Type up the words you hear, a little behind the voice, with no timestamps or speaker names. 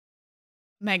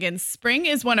Megan, spring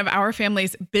is one of our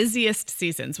family's busiest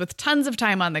seasons with tons of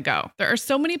time on the go. There are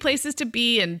so many places to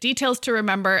be and details to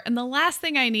remember, and the last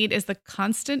thing I need is the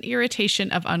constant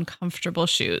irritation of uncomfortable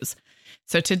shoes.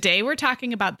 So today we're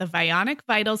talking about the Vionic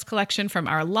Vitals collection from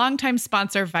our longtime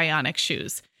sponsor, Vionic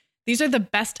Shoes. These are the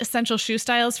best essential shoe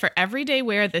styles for everyday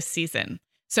wear this season.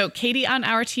 So Katie on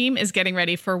our team is getting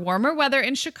ready for warmer weather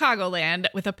in Chicagoland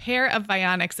with a pair of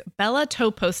Vionic's Bella Toe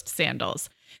Post sandals.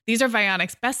 These are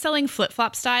Vionic's best-selling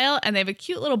flip-flop style, and they have a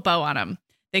cute little bow on them.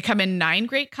 They come in 9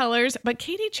 great colors, but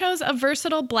Katie chose a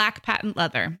versatile black patent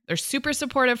leather. They're super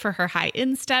supportive for her high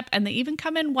instep, and they even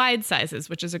come in wide sizes,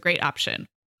 which is a great option.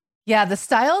 Yeah, the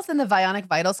styles in the Vionic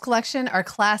Vitals collection are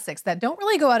classics that don't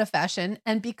really go out of fashion.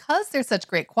 And because they're such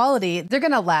great quality, they're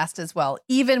going to last as well,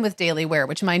 even with daily wear,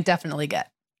 which mine definitely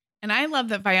get. And I love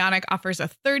that Vionic offers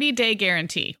a 30-day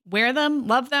guarantee. Wear them,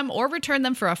 love them, or return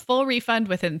them for a full refund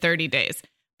within 30 days.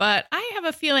 But I have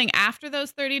a feeling after those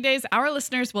 30 days, our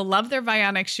listeners will love their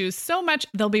Vionic shoes so much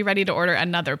they'll be ready to order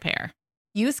another pair.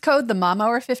 Use code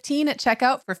TheMomHour15 at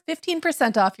checkout for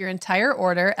 15% off your entire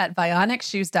order at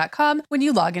VionicShoes.com when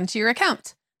you log into your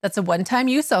account. That's a one-time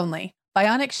use only.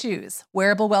 Vionic Shoes,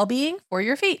 wearable well-being for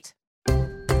your feet.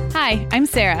 Hi, I'm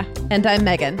Sarah. And I'm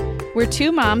Megan. We're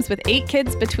 2 moms with 8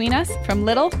 kids between us, from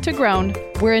little to grown.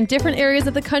 We're in different areas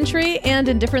of the country and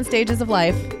in different stages of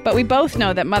life. But we both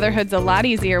know that motherhood's a lot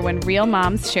easier when real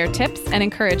moms share tips and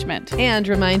encouragement. And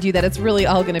remind you that it's really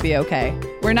all going to be okay.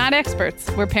 We're not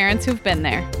experts. We're parents who've been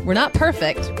there. We're not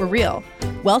perfect. We're real.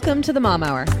 Welcome to the Mom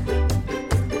Hour.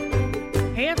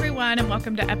 Hey, everyone, and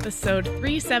welcome to episode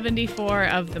 374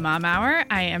 of the Mom Hour.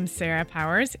 I am Sarah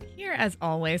Powers, here as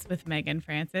always with Megan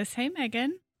Francis. Hey,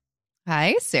 Megan.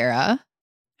 Hi, Sarah.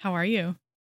 How are you?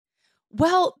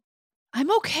 Well,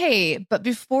 I'm okay. But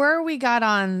before we got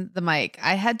on the mic,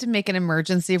 I had to make an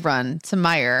emergency run to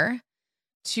Meijer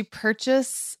to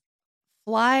purchase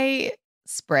fly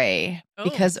spray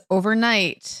because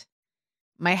overnight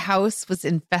my house was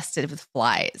infested with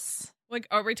flies. Like,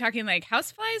 are we talking like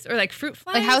house flies or like fruit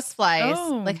flies? Like house flies.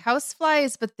 Oh. Like house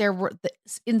flies, but there were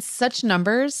in such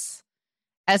numbers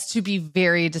as to be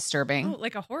very disturbing. Oh,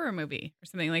 like a horror movie or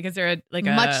something. Like, is there a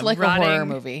much like a horror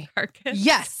movie carcass?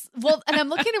 Yes. Well, and I'm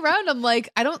looking around. I'm like,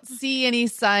 I don't see any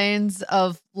signs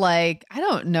of like, I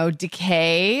don't know,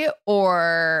 decay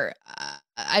or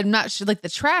I'm not sure. Like the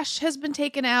trash has been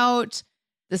taken out.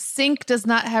 The sink does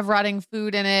not have rotting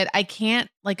food in it. I can't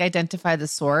like identify the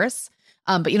source.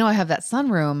 But I have that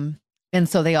sunroom, and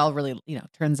so they all really,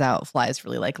 turns out flies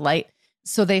really like light.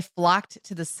 So they flocked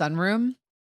to the sunroom,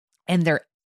 and they're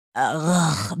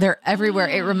everywhere.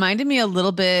 It reminded me a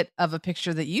little bit of a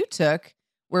picture that you took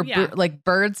where like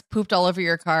birds pooped all over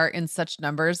your car in such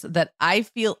numbers that I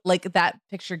feel like that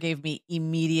picture gave me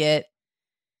immediate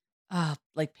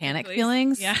like panic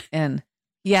feelings. Yeah. And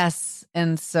yes.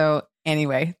 And so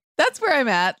anyway, that's where I'm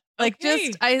at. Like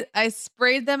just I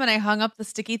sprayed them and I hung up the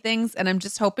sticky things, and I'm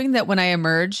just hoping that when I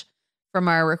emerge from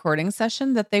our recording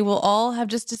session that they will all have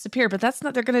just disappeared. But that's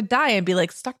not, they're going to die and be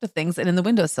like stuck to things and in the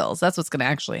windowsills. That's what's going to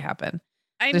actually happen.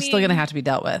 They're still going to have to be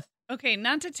dealt with. Okay,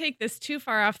 not to take this too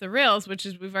far off the rails, which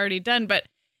is we've already done, but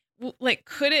like,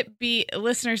 could it be,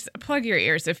 listeners, plug your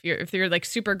ears if you're like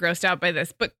super grossed out by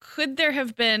this, but could there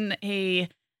have been a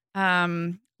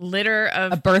litter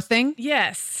of a birthing?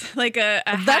 Yes, like a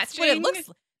that's hatching? What it looks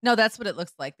like. No, that's what it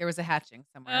looks like. There was a hatching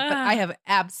somewhere, but I have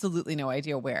absolutely no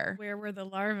idea where. Where were the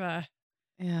larvae?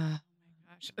 Yeah. Oh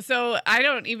my gosh. So I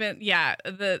don't even. Yeah,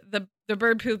 the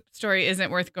bird poop story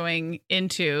isn't worth going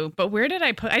into. But where did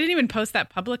I put? I didn't even post that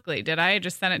publicly. Did I?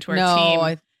 Just sent it to our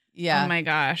team. Yeah. Oh my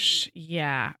gosh.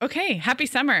 Yeah. Okay. Happy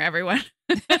summer, everyone.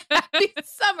 Happy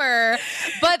summer.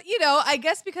 But, I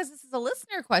guess because this is a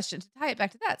listener question, to tie it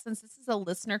back to that, since this is a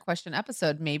listener question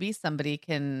episode, maybe somebody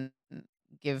can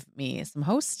give me some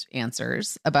host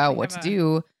answers about what to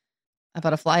do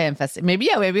about a fly infestation. Maybe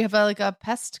we have a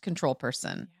pest control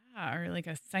person. Yeah, or like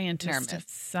a scientist of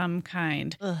some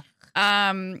kind.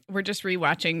 Ugh. We're just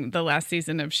rewatching the last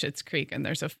season of Schitt's Creek, and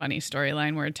there's a funny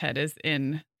storyline where Ted is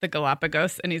in the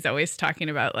Galapagos, and he's always talking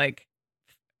about like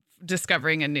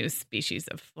discovering a new species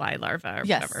of fly larva or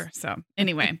whatever. So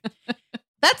anyway,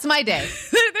 that's my day.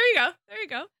 There you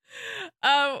go.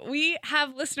 We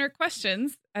have listener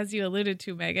questions, as you alluded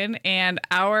to, Megan, and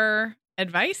our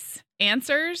advice,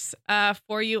 answers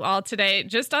for you all today.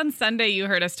 Just on Sunday, you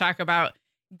heard us talk about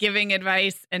giving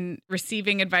advice and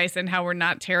receiving advice and how we're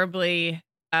not terribly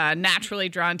naturally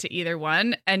drawn to either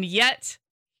one. And yet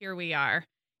here we are,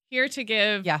 here to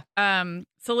give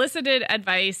solicited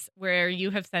advice where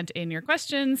you have sent in your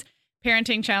questions,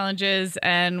 parenting challenges,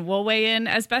 and we'll weigh in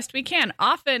as best we can.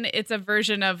 Often it's a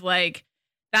version of like,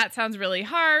 that sounds really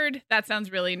hard. That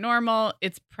sounds really normal.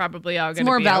 It's probably all going to be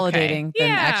more validating okay.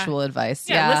 than actual advice.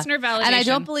 Yeah, listener validation. And I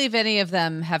don't believe any of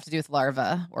them have to do with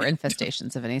larvae or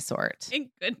infestations of any sort. Thank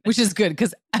goodness. Which is good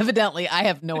because evidently I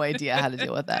have no idea how to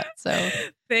deal with that. So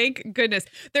thank goodness.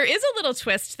 There is a little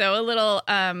twist, though, a little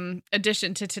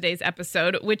addition to today's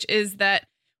episode, which is that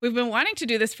we've been wanting to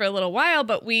do this for a little while,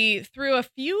 but we threw a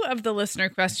few of the listener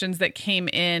questions that came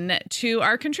in to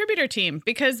our contributor team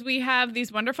because we have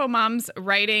these wonderful moms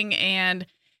writing and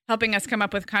helping us come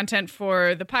up with content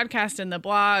for the podcast and the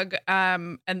blog,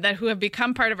 and that who have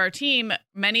become part of our team,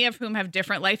 many of whom have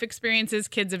different life experiences,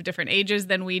 kids of different ages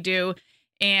than we do.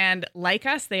 And like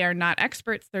us, they are not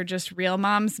experts. They're just real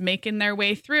moms making their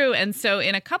way through. And so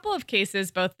in a couple of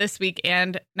cases, both this week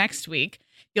and next week,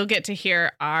 you'll get to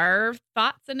hear our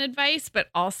thoughts and advice, but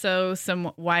also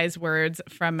some wise words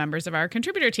from members of our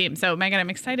contributor team. So, Megan, I'm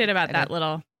excited about that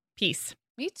little piece.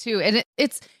 Me too. And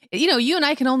it's, you and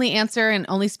I can only answer and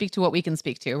only speak to what we can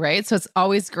speak to, right? So it's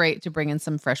always great to bring in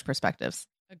some fresh perspectives.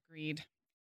 Agreed.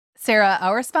 Sarah,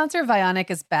 our sponsor Vionic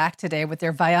is back today with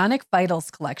their Vionic Vitals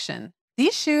collection.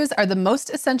 These shoes are the most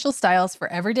essential styles for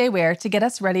everyday wear to get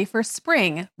us ready for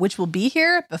spring, which will be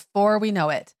here before we know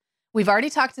it. We've already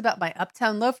talked about my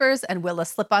Uptown loafers and Willa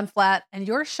slip-on flat and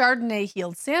your Chardonnay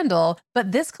heeled sandal,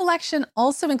 but this collection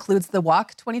also includes the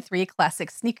Walk 23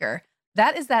 classic sneaker.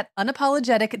 That is that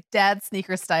unapologetic dad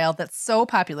sneaker style that's so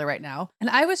popular right now. And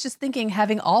I was just thinking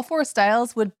having all four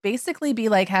styles would basically be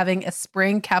like having a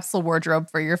spring capsule wardrobe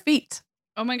for your feet.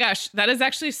 Oh my gosh, that is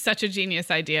actually such a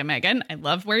genius idea, Megan. I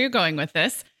love where you're going with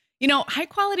this. High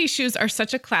quality shoes are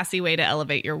such a classy way to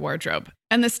elevate your wardrobe.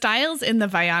 And the styles in the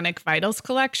Vionic Vitals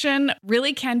collection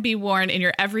really can be worn in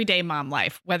your everyday mom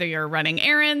life, whether you're running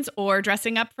errands or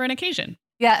dressing up for an occasion.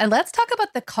 Yeah, and let's talk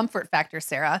about the comfort factor,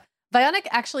 Sarah. Vionic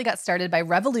actually got started by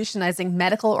revolutionizing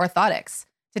medical orthotics.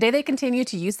 Today, they continue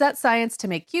to use that science to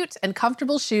make cute and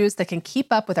comfortable shoes that can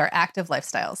keep up with our active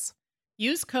lifestyles.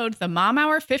 Use code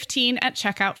TheMomHour15 at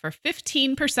checkout for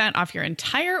 15% off your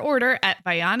entire order at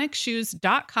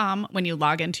VionicShoes.com when you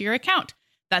log into your account.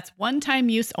 That's one-time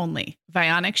use only.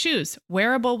 Vionic Shoes,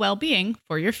 wearable well-being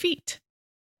for your feet.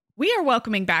 We are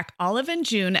welcoming back Olive &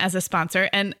 June as a sponsor.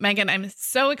 And Megan, I'm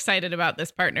so excited about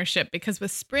this partnership because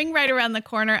with spring right around the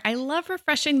corner, I love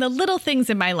refreshing the little things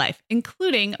in my life,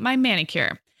 including my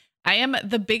manicure. I am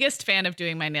the biggest fan of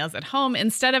doing my nails at home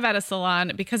instead of at a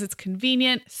salon because it's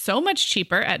convenient, so much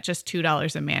cheaper at just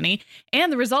 $2 a mani,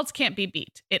 and the results can't be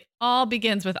beat. It all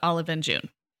begins with Olive & June.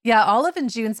 Yeah, Olive &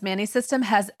 June's Mani System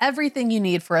has everything you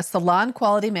need for a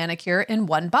salon-quality manicure in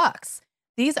one box.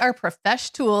 These are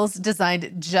profesh tools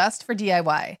designed just for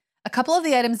DIY. A couple of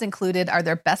the items included are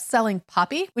their best-selling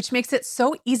Poppy, which makes it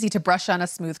so easy to brush on a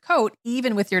smooth coat,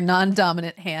 even with your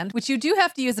non-dominant hand, which you do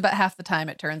have to use about half the time,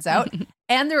 it turns out,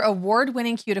 and their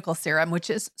award-winning cuticle serum,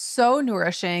 which is so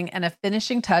nourishing and a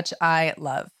finishing touch I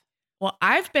love. Well,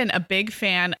 I've been a big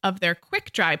fan of their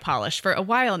quick dry polish for a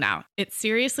while now. It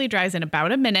seriously dries in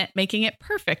about a minute, making it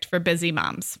perfect for busy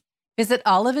moms. Visit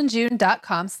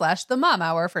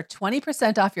oliveandjune.com/themomhour for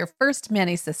 20% off your first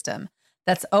Mani System.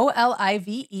 That's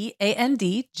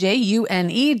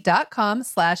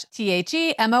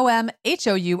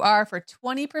oliveandjune.com/THEMOMHOUR for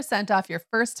 20% off your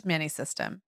first Mani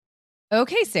System.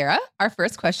 Okay, Sarah, our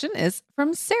first question is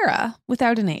from Sarah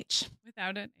without an H.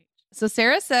 Without an H. So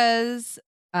Sarah says,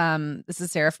 this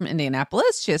is Sarah from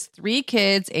Indianapolis. She has 3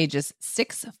 kids, ages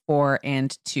 6, 4,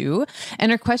 and 2.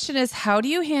 And her question is, how do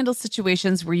you handle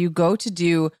situations where you go to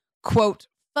do, quote,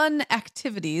 fun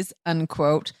activities,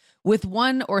 unquote, with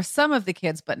one or some of the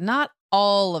kids, but not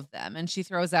all of them? And she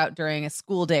throws out during a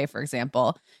school day, for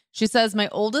example. She says, my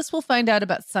oldest will find out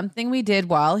about something we did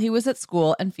while he was at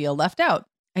school and feel left out.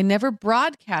 I never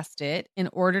broadcast it in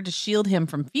order to shield him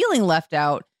from feeling left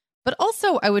out, but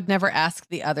also I would never ask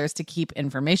the others to keep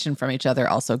information from each other.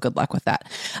 Also, good luck with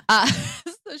that.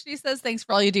 So she says, thanks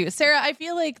for all you do. Sarah, I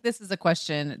feel like this is a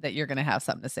question that you're going to have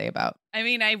something to say about. I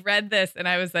mean, I read this and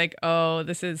I was like, oh,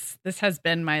 this has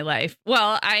been my life.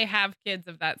 Well, I have kids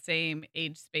of that same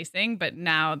age spacing, but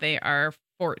now they are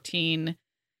 14,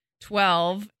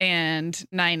 12, and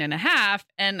 9.5.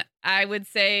 And I would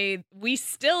say we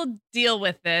still deal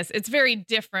with this. It's very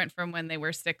different from when they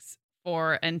were 6,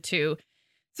 4, and 2.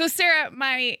 So, Sarah,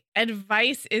 my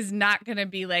advice is not going to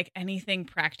be like anything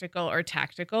practical or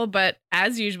tactical, but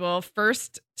as usual,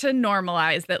 first to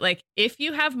normalize that, like, if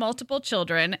you have multiple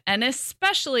children, and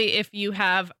especially if you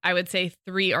have, I would say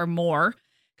 3 or more,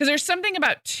 because there's something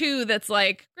about 2 that's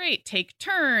like, great, take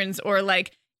turns or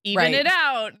like even it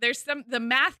out. The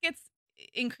math gets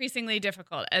increasingly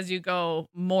difficult as you go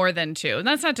more than 2. And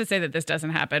that's not to say that this doesn't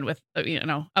happen with,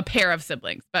 a pair of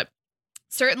siblings, but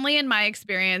certainly in my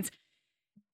experience,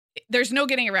 there's no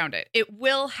getting around it. It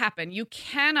will happen. You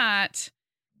cannot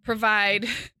provide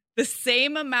the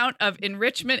same amount of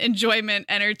enrichment, enjoyment,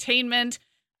 entertainment,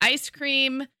 ice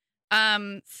cream,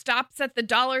 stops at the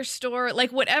dollar store,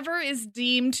 like whatever is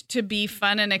deemed to be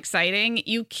fun and exciting.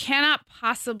 You cannot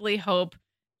possibly hope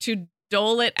to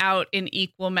dole it out in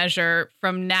equal measure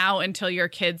from now until your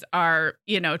kids are,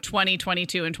 20,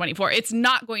 22, and 24. It's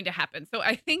not going to happen. So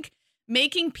I think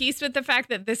making peace with the fact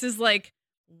that this is like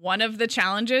one of the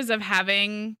challenges of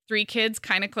having 3 kids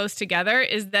kind of close together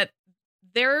is that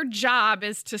their job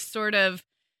is to sort of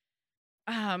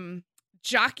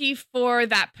jockey for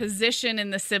that position in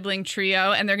the sibling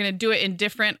trio, and they're going to do it in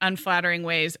different unflattering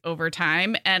ways over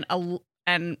time.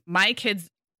 And my kids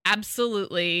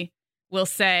absolutely will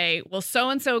say, well,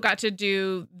 so-and-so got to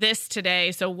do this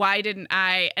today, so why didn't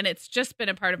I? And it's just been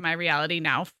a part of my reality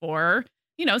now for,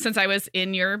 since I was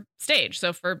in your stage.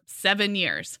 So for 7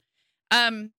 years.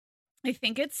 I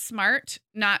think it's smart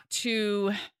not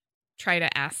to try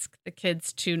to ask the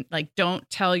kids to don't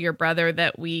tell your brother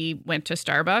that we went to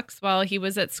Starbucks while he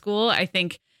was at school. I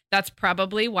think that's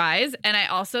probably wise. And I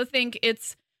also think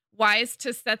it's wise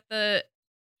to set the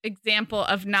example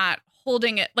of not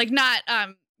holding it, not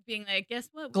being like, guess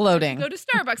what? Gloating. Go to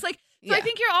Starbucks. So yeah. I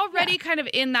think you're already kind of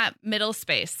in that middle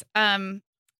space. I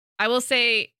will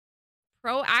say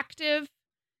proactive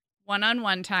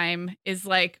one-on-one time is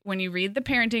like when you read the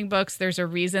parenting books, there's a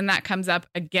reason that comes up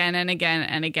again and again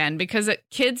and again, because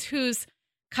kids whose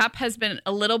cup has been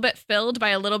a little bit filled by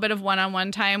a little bit of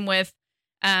one-on-one time with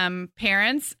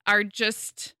parents they're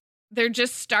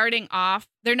just starting off.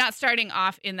 They're not starting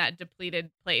off in that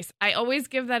depleted place. I always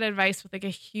give that advice with a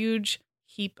huge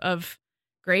heap of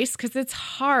grace, because it's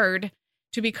hard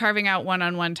to be carving out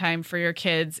one-on-one time for your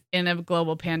kids in a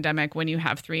global pandemic when you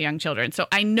have 3 young children. So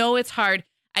I know it's hard.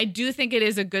 I do think it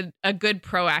is a good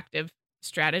proactive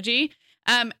strategy.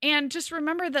 And just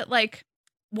remember that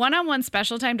one-on-one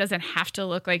special time doesn't have to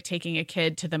look like taking a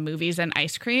kid to the movies and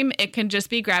ice cream. It can just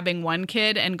be grabbing one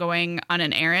kid and going on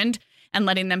an errand and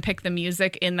letting them pick the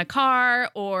music in the car,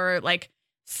 or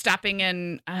stopping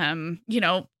and,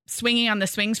 swinging on the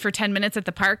swings for 10 minutes at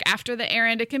the park after the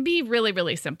errand. It can be really,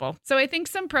 really simple. So I think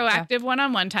some proactive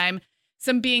one-on-one time,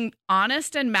 some being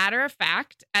honest and matter of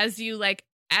fact as you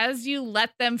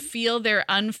let them feel their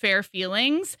unfair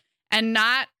feelings, and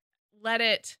not let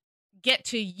it get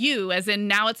to you as in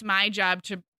now it's my job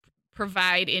to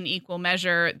provide in equal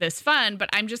measure this fun, but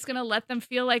I'm just going to let them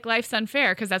feel like life's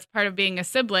unfair because that's part of being a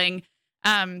sibling.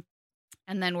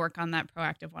 And then work on that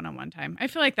proactive one-on-one time. I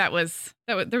feel like there was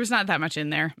not that much in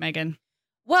there, Megan.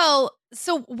 Well,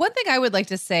 so one thing I would like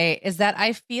to say is that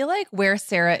I feel like where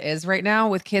Sarah is right now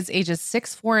with kids ages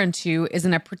 6, 4, and 2 is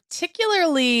in a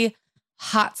particularly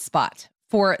hot spot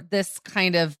for this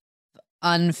kind of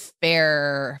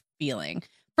unfair feeling.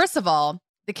 First of all,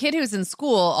 the kid who's in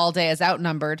school all day is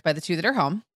outnumbered by the 2 that are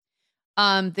home.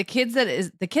 The kid that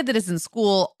is in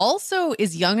school also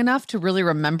is young enough to really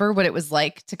remember what it was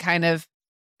like to kind of,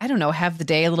 I don't know, have the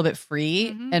day a little bit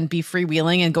free and be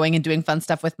freewheeling and going and doing fun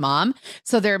stuff with mom.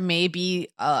 So there may be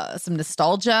some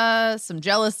nostalgia, some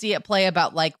jealousy at play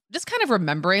about just kind of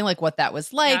remembering what that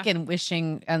was like and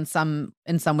wishing in some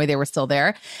way they were still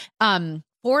there.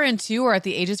 4 and 2 are at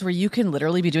the ages where you can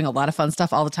literally be doing a lot of fun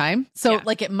stuff all the time. So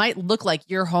it might look like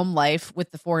your home life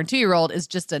with the 4 and 2-year-old is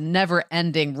just a never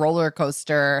ending roller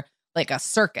coaster, like a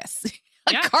circus,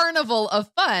 a carnival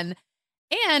of fun.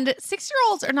 And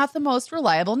 6-year-olds are not the most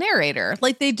reliable narrator.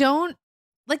 They don't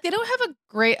have a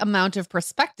great amount of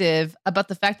perspective about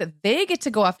the fact that they get to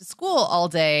go off to school all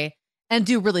day and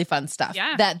do really fun stuff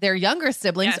that their younger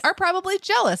siblings are probably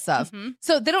jealous of.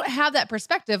 So they don't have that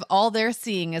perspective. All they're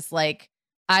seeing is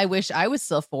I wish I was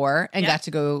still 4 and got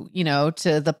to go,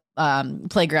 to the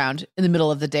playground in the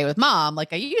middle of the day with mom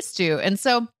like I used to. And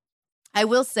so I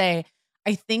will say,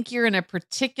 I think you're in a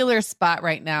particular spot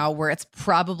right now where it's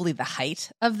probably the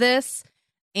height of this.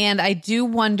 And I do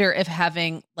wonder if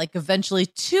having eventually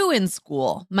 2 in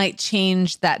school might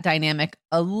change that dynamic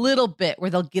a little bit, where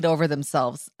they'll get over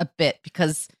themselves a bit,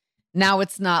 because now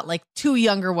it's not 2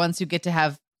 younger ones who get to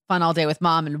have fun all day with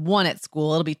mom and 1 at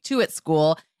school. It'll be 2 at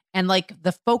school. And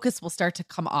the focus will start to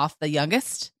come off the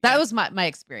youngest. That was my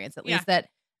experience, at least, that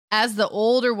as the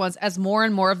older ones, as more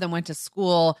and more of them went to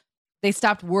school, they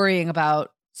stopped worrying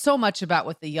so much about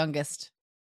what the youngest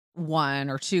 1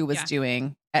 or 2 was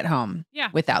doing at home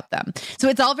without them. So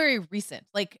it's all very recent.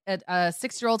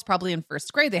 6-year-old's probably in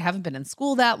 1st grade. They haven't been in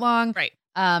school that long. Right.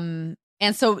 And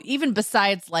so even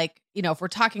besides if we're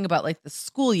talking about the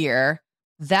school year,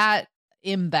 that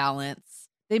imbalance,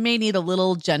 they may need a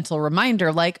little gentle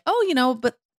reminder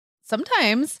but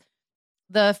sometimes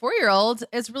the 4-year-old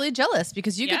is really jealous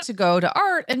because you get to go to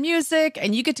art and music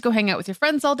and you get to go hang out with your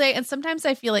friends all day. And sometimes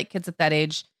I feel like kids at that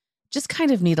age just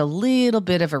kind of need a little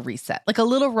bit of a reset, like a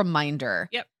little reminder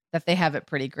that they have it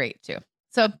pretty great too.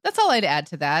 So that's all I'd add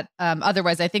to that.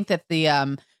 Otherwise, I think that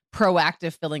the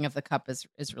proactive filling of the cup is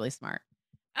really smart.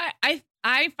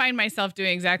 I find myself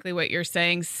doing exactly what you're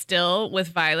saying still with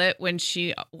Violet when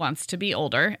she wants to be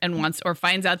older and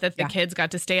finds out that the kids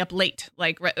got to stay up late.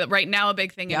 Like right now, a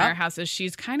big thing in our house is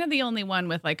she's kind of the only one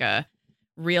with like a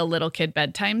real little kid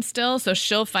bedtime still. So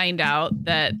she'll find out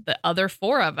that the other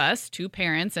 4 of us, 2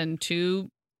 parents and 2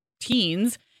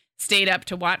 teens, stayed up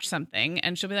to watch something,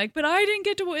 and she'll be like, but I didn't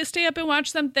get to stay up and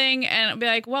watch something. And I'll be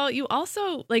like, well, you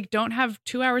also like don't have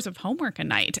 2 hours of homework a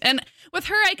night. And with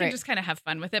her, I can just kind of have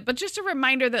fun with it. But just a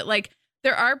reminder that like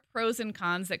there are pros and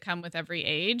cons that come with every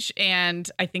age. And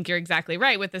I think you're exactly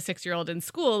right with the 6-year-old in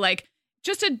school, like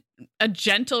just a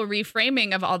gentle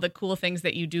reframing of all the cool things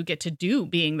that you do get to do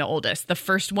being the oldest, the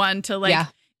first one to like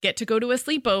get to go to a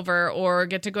sleepover or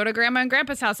get to go to grandma and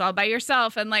grandpa's house all by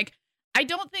yourself. And like, I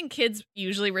don't think kids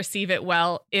usually receive it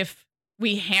well if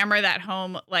we hammer that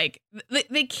home. Like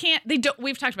they don't,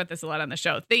 we've talked about this a lot on the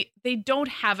show. They don't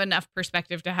have enough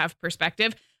perspective to have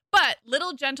perspective, but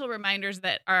little gentle reminders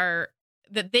that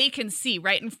they can see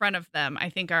right in front of them, I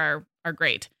think are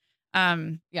great.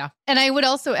 And I would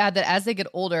also add that as they get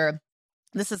older,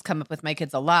 this has come up with my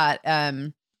kids a lot.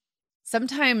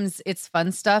 Sometimes it's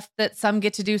fun stuff that some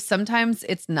get to do. Sometimes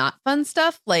it's not fun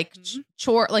stuff like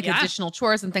additional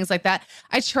chores and things like that.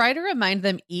 I try to remind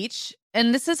them each,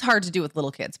 and this is hard to do with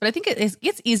little kids, but I think it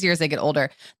gets easier as they get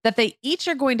older, that they each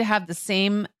are going to have the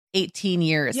same 18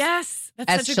 years. Yes,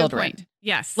 that's as such children. A good point.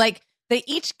 Yes. Like they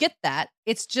each get that.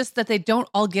 It's just that they don't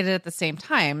all get it at the same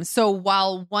time. So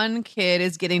while one kid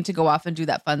is getting to go off and do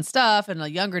that fun stuff and a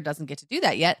younger doesn't get to do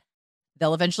that yet,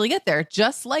 they'll eventually get there.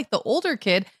 Just like the older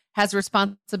kid has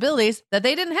responsibilities that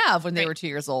they didn't have when they were 2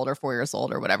 years old or 4 years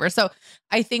old or whatever. So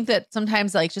I think that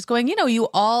sometimes like just going, you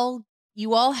all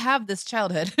have this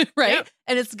childhood, right? Yep.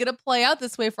 And it's going to play out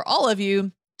this way for all of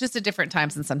you, just at different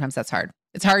times. And sometimes that's hard.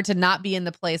 It's hard to not be in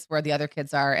the place where the other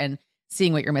kids are and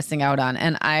seeing what you're missing out on.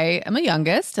 And I am a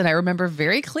youngest, and I remember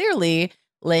very clearly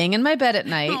laying in my bed at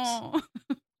night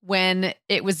when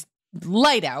it was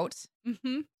light out,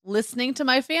 listening to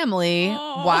my family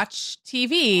watch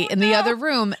TV in the other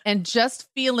room and just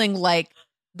feeling like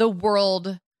the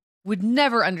world would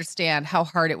never understand how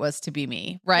hard it was to be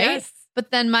me. Right. Yes. But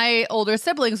then my older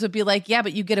siblings would be like, yeah,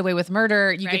 but you get away with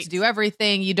murder. You get to do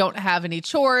everything. You don't have any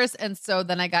chores. And so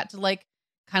then I got to like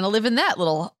kind of live in that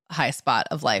little high spot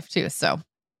of life too. So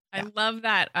I love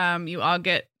that. You all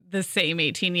get the same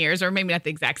 18 years, or maybe not the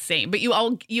exact same, but you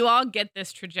all get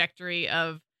this trajectory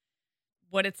of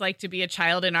what it's like to be a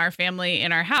child in our family,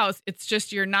 in our house. It's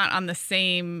just, you're not on the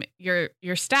same, you're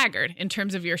staggered in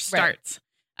terms of your starts.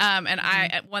 And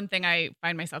one thing I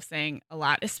find myself saying a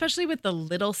lot, especially with the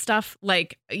little stuff,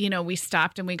 like, we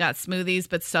stopped and we got smoothies,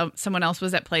 but someone else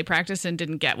was at play practice and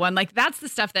didn't get one. Like, that's the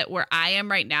stuff that where I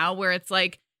am right now, where it's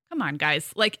like, come on,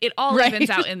 guys, like it all evens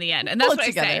out in the end. And that's what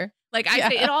I say. Like I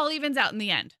say, it all evens out in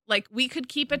the end. Like we could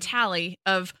keep a tally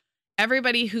of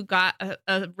everybody who got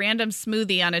a random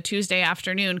smoothie on a Tuesday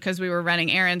afternoon because we were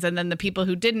running errands, and then the people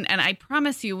who didn't. And I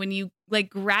promise you, when you like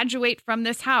graduate from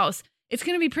this house, it's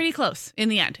going to be pretty close in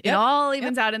the end. It all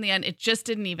evens out in the end. It just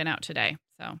didn't even out today.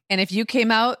 So, and if you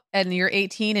came out and you're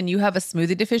 18 and you have a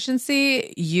smoothie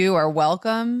deficiency, you are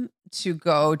welcome to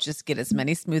go just get as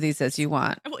many smoothies as you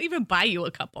want. I will even buy you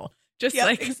a couple. Just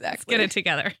let's get it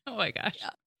together. Oh my gosh. Yeah.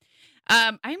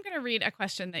 I'm going to read a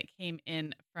question that came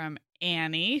in from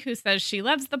Annie, who says she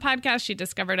loves the podcast. She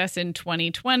discovered us in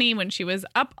 2020 when she was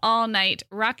up all night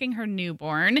rocking her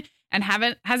newborn and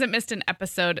hasn't missed an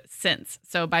episode since.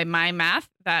 So by my math,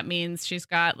 that means she's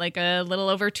got like a little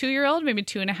over 2-year-old, maybe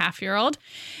 2.5-year-old.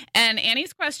 And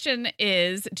Annie's question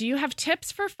is, do you have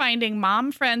tips for finding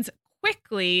mom friends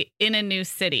quickly in a new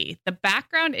city? The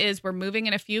background is we're moving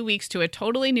in a few weeks to a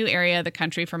totally new area of the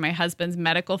country for my husband's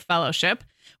medical fellowship.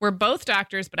 We're both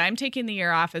doctors, but I'm taking the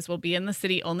year off as we'll be in the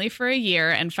city only for a year,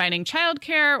 and finding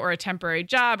childcare or a temporary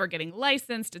job or getting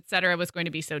licensed, etc., was going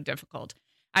to be so difficult.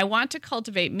 I want to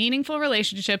cultivate meaningful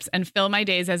relationships and fill my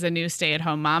days as a new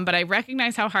stay-at-home mom, but I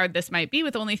recognize how hard this might be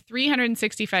with only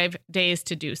 365 days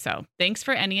to do so. Thanks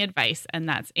for any advice. And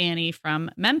that's Annie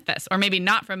from Memphis, or maybe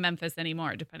not from Memphis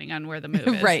anymore, depending on where the move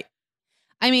is. Right.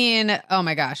 I mean, oh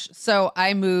my gosh. So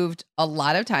I moved a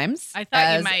lot of times. I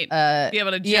thought you might be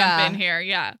able to jump in here.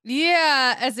 Yeah.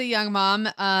 Yeah. As a young mom.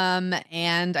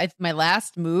 And my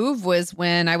last move was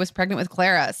when I was pregnant with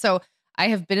Clara. So I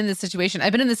have been in this situation.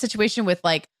 I've been in this situation with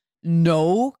like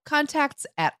no contacts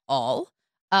at all.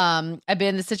 I've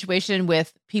been in a situation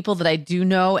with people that I do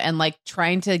know and like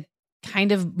trying to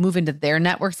kind of move into their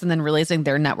networks and then realizing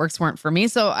their networks weren't for me.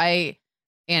 So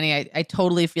Annie, I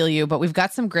totally feel you, but we've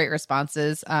got some great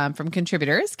responses from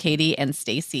contributors, Katie and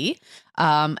Stacy.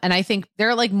 And I think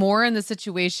they're like more in the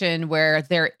situation where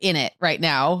they're in it right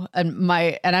now. And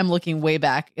I'm looking way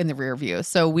back in the rear view.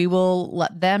 So we will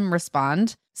let them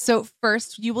respond. So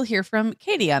first you will hear from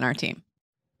Katie on our team.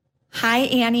 Hi,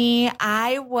 Annie.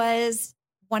 I was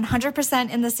 100%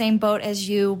 in the same boat as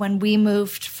you when we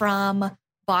moved from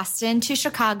Boston to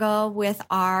Chicago with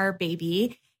our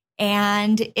baby.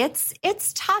 And it's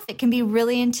tough. It can be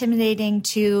really intimidating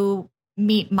to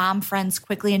meet mom friends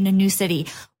quickly in a new city.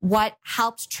 What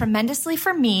helped tremendously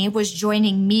for me was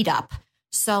joining Meetup.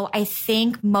 So I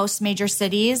think most major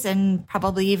cities and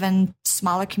probably even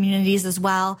smaller communities as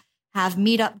well have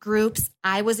meetup groups.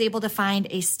 I was able to find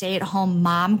a stay-at-home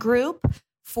mom group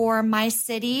for my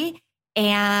city,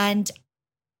 and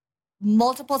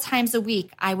multiple times a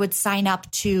week I would sign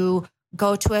up to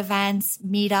go to events,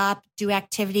 meet up, do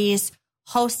activities,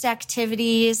 host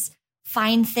activities,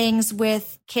 find things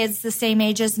with kids the same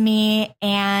age as me.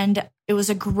 And it was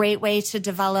a great way to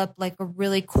develop like a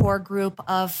really core group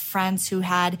of friends who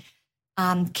had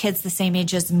kids the same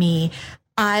age as me.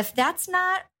 If that's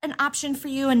not an option for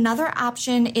you, another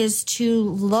option is to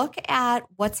look at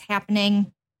what's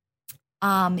happening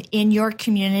in your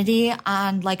community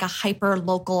on like a hyper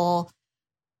local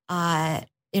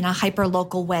in a hyper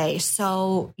local way.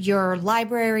 So your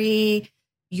library,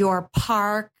 your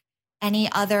park, any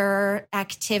other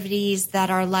activities that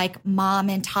are like mom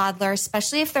and toddler,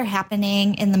 especially if they're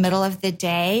happening in the middle of the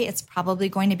day, it's probably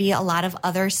going to be a lot of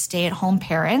other stay-at-home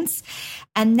parents.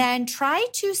 And then try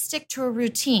to stick to a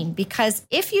routine, because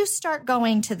if you start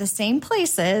going to the same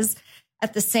places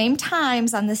at the same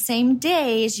times on the same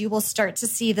days, you will start to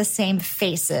see the same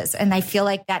faces. And I feel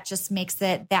like that just makes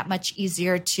it that much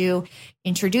easier to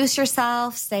introduce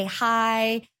yourself, say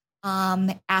hi,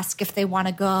 ask if they want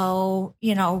to go,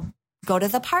 go to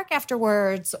the park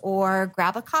afterwards or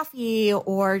grab a coffee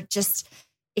or just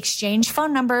exchange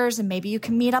phone numbers, and maybe you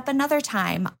can meet up another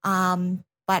time.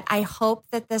 But I hope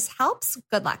that this helps.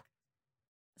 Good luck.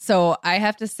 So I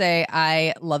have to say,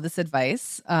 I love this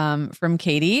advice from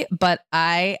Katie, but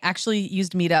I actually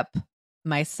used Meetup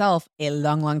myself a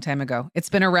long, long time ago. It's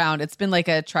been around. It's been like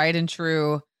a tried and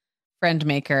true friend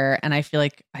maker. And I feel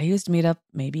like I used Meetup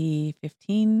maybe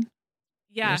 15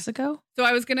 years ago. So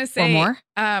I was going to say, or more.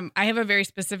 I have a very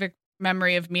specific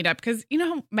memory of Meetup because,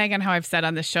 Megan, how I've said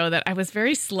on the show that I was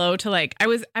very slow to I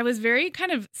was very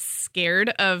kind of scared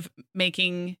of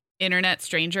making internet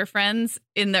stranger friends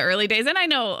in the early days. And I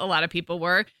know a lot of people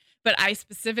were, but I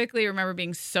specifically remember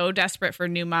being so desperate for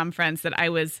new mom friends that I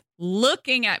was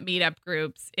looking at meetup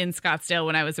groups in Scottsdale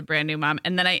when I was a brand new mom.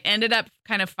 And then I ended up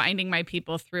kind of finding my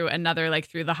people through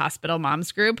through the hospital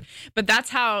moms group. But that's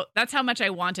how much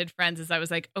I wanted friends, is I was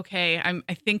like, okay,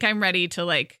 I think I'm ready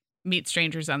to meet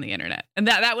strangers on the internet. And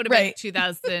that would have been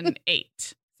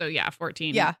 2008. So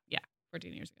 14. Yeah.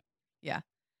 14 years ago. Yeah.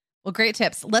 Well, great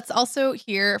tips. Let's also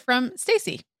hear from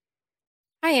Stacy.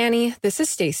 Hi, Annie. This is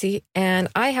Stacy, and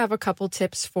I have a couple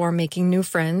tips for making new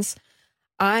friends.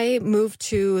 I moved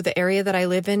to the area that I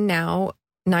live in now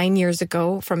 9 years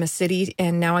ago from a city,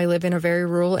 and now I live in a very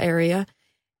rural area.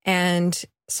 And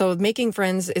so making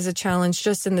friends is a challenge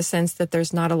just in the sense that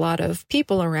there's not a lot of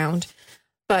people around.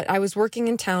 But I was working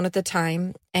in town at the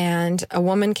time, and a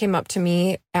woman came up to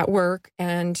me at work,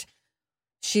 and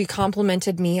she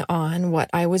complimented me on what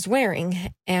I was wearing.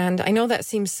 And I know that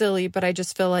seems silly, but I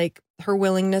just feel like her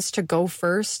willingness to go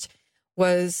first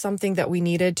was something that we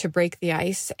needed to break the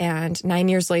ice. And 9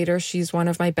 years later, she's one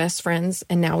of my best friends.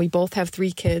 And now we both have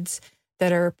 3 kids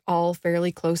that are all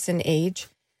fairly close in age.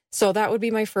 So that would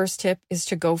be my first tip, is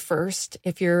to go first.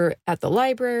 If you're at the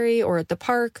library or at the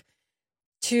park,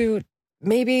 to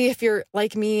maybe, if you're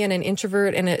like me and an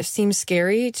introvert and it seems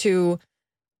scary, to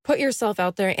put yourself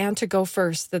out there and to go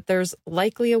first, that there's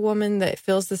likely a woman that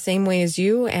feels the same way as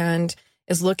you and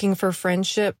is looking for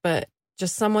friendship, but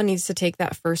just someone needs to take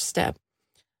that first step.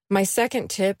 My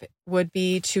second tip would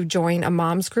be to join a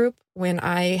mom's group. When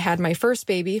I had my first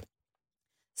baby,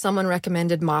 someone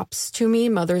recommended MOPS to me,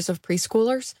 Mothers of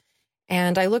Preschoolers.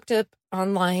 And I looked up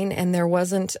online and there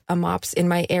wasn't a MOPS in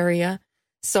my area.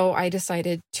 So I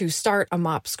decided to start a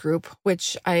MOPS group,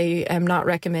 which I am not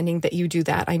recommending that you do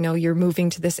that. I know you're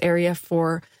moving to this area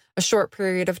for a short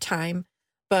period of time,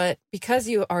 but because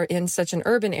you are in such an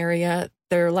urban area,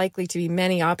 there are likely to be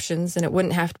many options, and it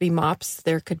wouldn't have to be MOPS.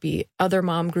 There could be other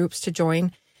mom groups to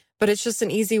join, but it's just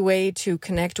an easy way to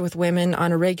connect with women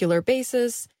on a regular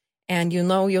basis and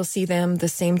you'll see them the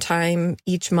same time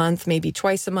each month, maybe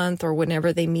twice a month or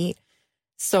whenever they meet.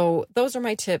 So those are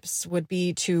my tips, would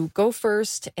be to go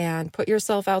first and put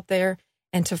yourself out there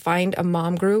and to find a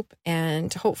mom group,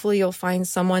 and hopefully you'll find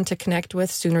someone to connect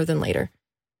with sooner than later.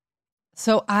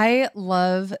 So I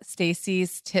love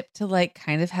Stacy's tip to like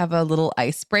kind of have a little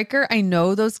icebreaker. I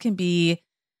know those can be,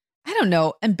 I don't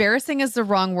know, embarrassing is the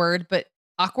wrong word, but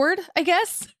awkward, I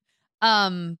guess.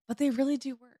 But they really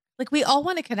do work. Like we all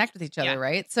want to connect with each other,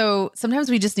 right? So sometimes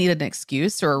we just need an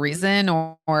excuse or a reason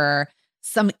or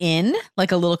some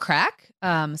like a little crack.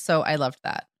 So I loved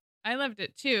that. I loved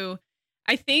it too.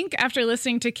 I think after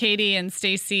listening to Katie and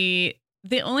Stacy,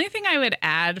 the only thing I would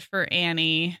add for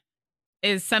Annie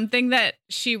is something that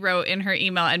she wrote in her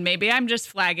email. And maybe I'm just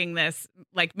flagging this,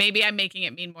 like maybe I'm making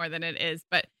it mean more than it is,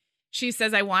 but she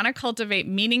says, I want to cultivate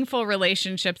meaningful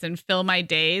relationships and fill my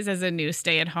days as a new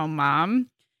stay-at-home mom.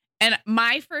 And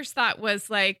my first thought was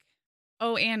like,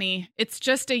 oh, Annie, it's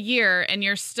just a year and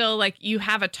you're still like, you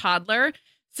have a toddler.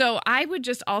 So I would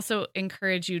just also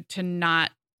encourage you to not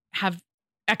have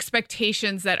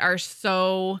expectations that are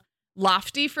so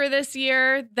lofty for this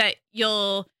year that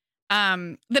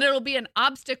that it'll be an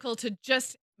obstacle to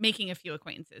just making a few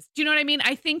acquaintances. Do you know what I mean?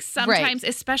 I think sometimes,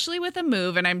 especially with a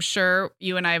move, and I'm sure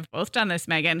you and I have both done this,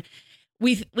 Megan,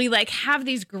 we like have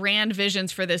these grand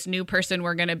visions for this new person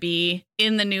we're going to be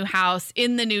in the new house,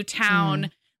 in the new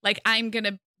town. Like I'm going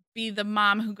to be the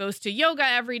mom who goes to yoga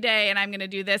every day and I'm going to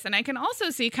do this. And I can also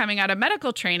see coming out of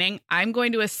medical training, I'm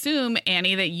going to assume,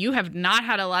 Annie, that you have not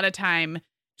had a lot of time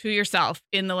to yourself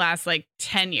in the last like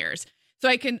 10 years. So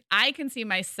I can see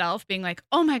myself being like,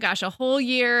 oh my gosh, a whole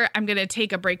year, I'm going to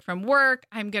take a break from work.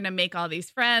 I'm going to make all these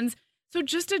friends. So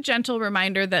just a gentle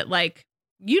reminder that like,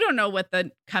 you don't know what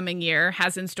the coming year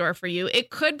has in store for you. It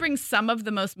could bring some of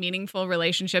the most meaningful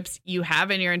relationships you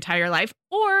have in your entire life,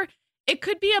 or it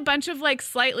could be a bunch of like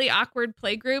slightly awkward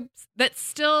play groups that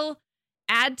still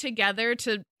add together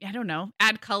to, I don't know,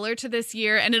 add color to this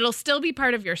year, and it'll still be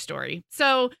part of your story.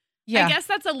 So I guess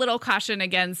that's a little caution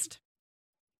against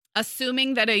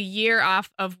assuming that a year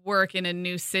off of work in a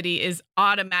new city is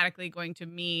automatically going to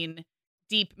mean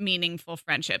deep, meaningful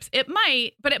friendships. It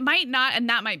might, but it might not, and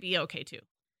that might be okay too.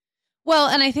 Well,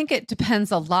 and I think it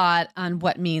depends a lot on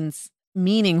what means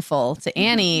meaningful to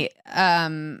Annie.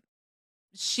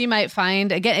 She might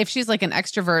find, again, if she's like an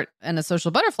extrovert and a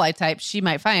social butterfly type, she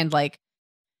might find like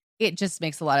it just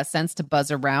makes a lot of sense to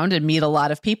buzz around and meet a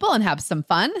lot of people and have some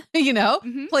fun,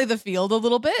 play the field a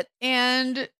little bit.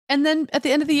 And then at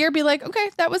the end of the year, be like, okay,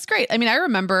 that was great. I mean, I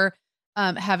remember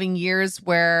having years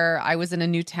where I was in a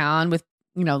new town with,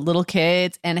 little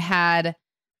kids and had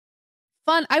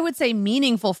fun, I would say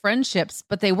meaningful friendships,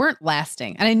 but they weren't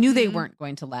lasting. And I knew they weren't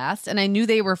going to last. And I knew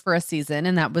they were for a season,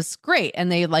 and that was great.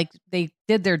 And they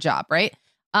did their job, right?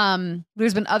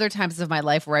 There's been other times of my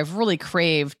life where I've really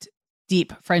craved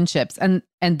deep friendships, and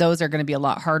those are going to be a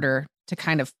lot harder to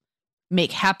kind of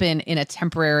make happen in a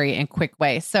temporary and quick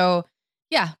way. So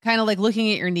yeah, kind of like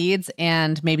looking at your needs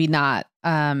and maybe not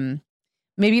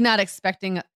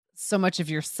expecting so much of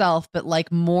yourself, but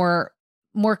like more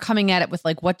coming at it with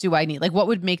like, what do I need? Like, what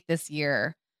would make this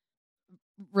year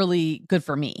really good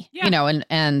for me,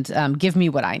 and give me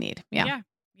what I need. Yeah.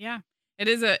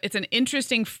 It's an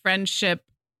interesting friendship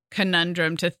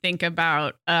conundrum to think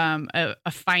about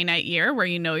a finite year where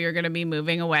you're going to be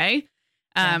moving away.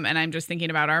 And I'm just thinking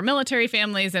about our military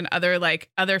families and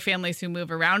other families who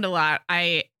move around a lot.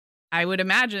 I would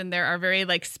imagine there are very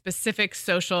like specific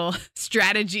social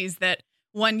strategies that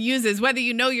one uses, whether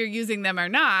you're using them or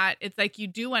not. It's like you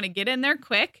do want to get in there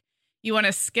quick. You want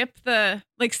to skip the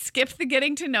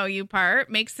getting to know you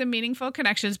part, make some meaningful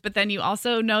connections, but then you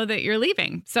also know that you're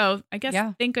leaving. So I guess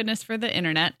thank goodness for the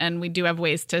internet. And we do have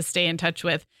ways to stay in touch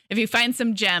with. If you find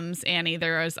some gems, Annie,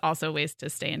 there is also ways to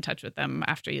stay in touch with them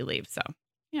after you leave. So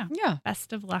yeah.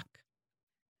 Best of luck.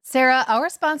 Sarah, our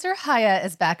sponsor, Hiya,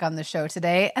 is back on the show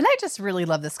today. And I just really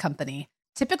love this company.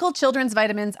 Typical children's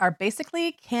vitamins are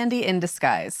basically candy in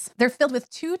disguise. They're filled with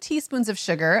 2 teaspoons of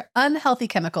sugar, unhealthy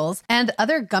chemicals, and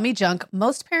other gummy junk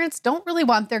most parents don't really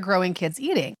want their growing kids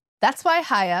eating. That's why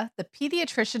Hiya, the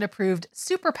pediatrician-approved,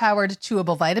 super-powered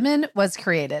chewable vitamin, was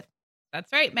created.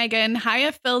 That's right, Megan.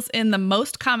 Hiya fills in the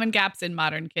most common gaps in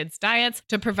modern kids' diets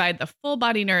to provide the full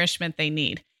body nourishment they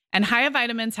need. And Hiya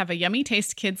vitamins have a yummy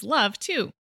taste kids love,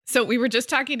 too. So we were just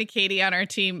talking to Katie on our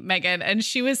team, Megan, and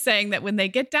she was saying that when they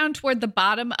get down toward the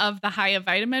bottom of the Hiya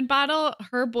vitamin bottle,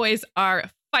 her boys are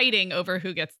fighting over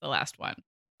who gets the last one.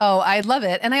 Oh, I love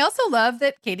it. And I also love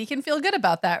that Katie can feel good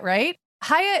about that, right?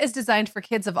 Haya is designed for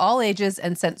kids of all ages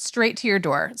and sent straight to your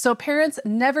door, so parents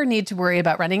never need to worry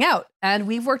about running out. And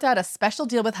we've worked out a special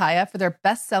deal with Haya for their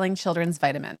best-selling children's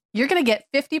vitamin. You're going to get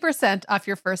 50% off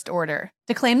your first order.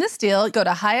 To claim this deal, go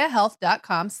to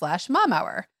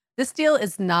hayahealth.com/momhour. This deal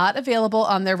is not available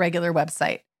on their regular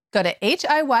website. Go to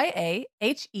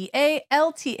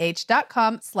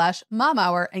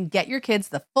HIYAHEALTH.com/momhour and get your kids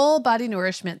the full body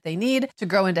nourishment they need to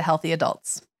grow into healthy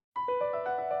adults.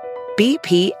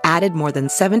 BP added more than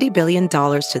 $70 billion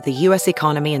to the U.S.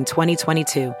 economy in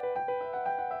 2022.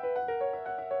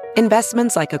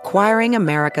 Investments like acquiring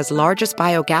America's largest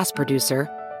biogas producer,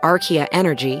 Archaea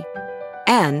Energy,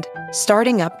 and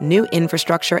starting up new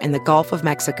infrastructure in the Gulf of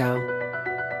Mexico.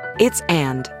 It's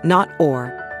and, not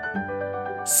or.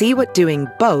 See what doing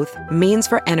both means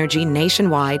for energy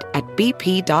nationwide at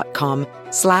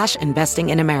bp.com/investing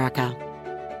in America.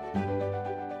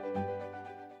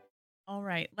 All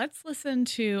right, let's listen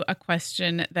to a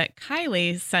question that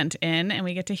Kylie sent in, and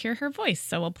we get to hear her voice.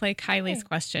 So we'll play Kylie's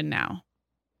question now.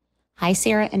 Hi,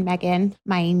 Sarah and Megan.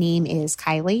 My name is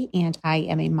Kylie, and I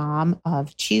am a mom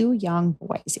of 2 young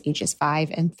boys, ages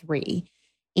 5 and 3,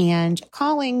 and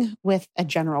calling with a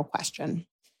general question.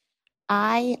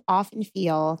 I often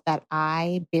feel that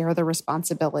I bear the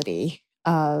responsibility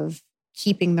of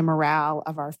keeping the morale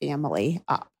of our family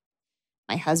up.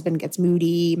 My husband gets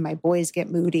moody, my boys get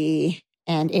moody,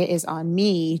 and it is on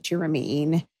me to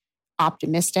remain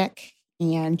optimistic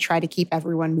and try to keep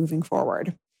everyone moving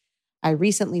forward. I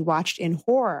recently watched in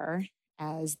horror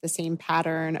as the same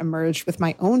pattern emerged with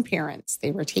my own parents.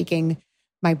 They were taking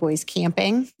my boys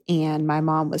camping, and my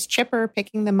mom was chipper,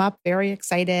 picking them up, very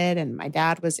excited. And my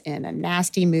dad was in a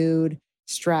nasty mood,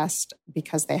 stressed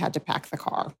because they had to pack the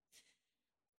car.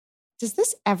 Does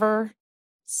this ever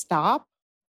stop?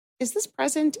 Is this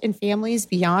present in families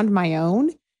beyond my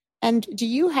own? And do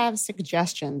you have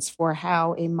suggestions for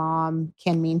how a mom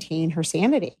can maintain her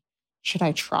sanity? Should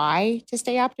I try to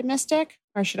stay optimistic,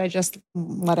 or should I just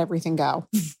let everything go?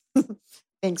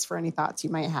 Thanks for any thoughts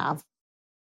you might have.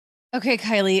 Okay,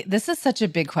 Kylie, this is such a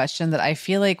big question that I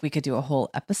feel like we could do a whole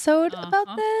episode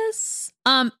about this.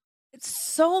 It's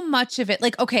so much of it.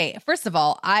 Like, okay, first of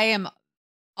all, I am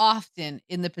often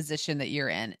in the position that you're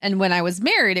in. And when I was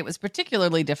married, it was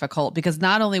particularly difficult because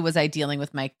not only was I dealing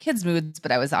with my kids' moods,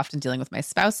 but I was often dealing with my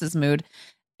spouse's mood.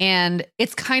 And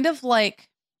it's kind of like,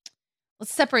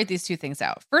 let's separate these two things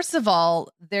out. First of all,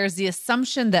 there's the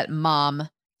assumption that mom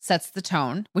sets the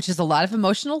tone, which is a lot of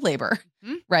emotional labor,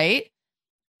 right?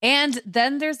 And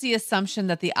then there's the assumption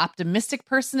that the optimistic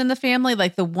person in the family,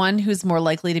 like the one who's more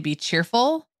likely to be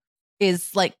cheerful,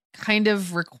 is like kind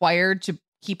of required to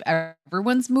keep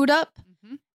everyone's mood up.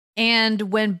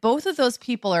 And when both of those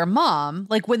people are mom,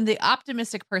 like when the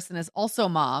optimistic person is also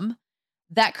mom,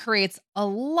 that creates a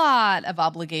lot of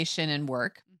obligation and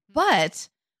work. But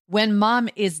when mom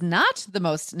is not the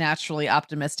most naturally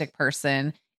optimistic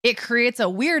person, it creates a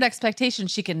weird expectation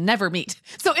she can never meet.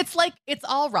 So it's like, it's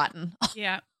all rotten.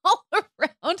 Yeah. All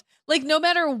around. Like, no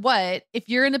matter what, if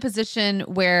you're in a position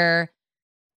where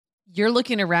you're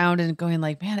looking around and going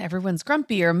like, man, everyone's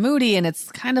grumpy or moody, and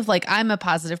it's kind of like, I'm a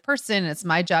positive person and it's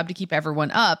my job to keep everyone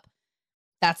up,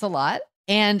 that's a lot.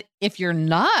 And if you're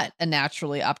not a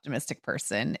naturally optimistic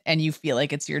person and you feel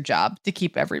like it's your job to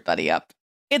keep everybody up,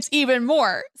 it's even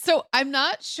more. So I'm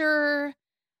not sure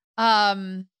how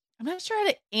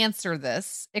to answer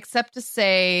this, except to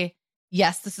say,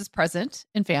 yes, this is present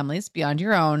in families beyond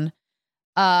your own.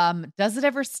 Does it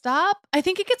ever stop? I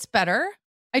think it gets better.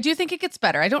 I do think it gets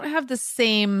better. I don't have the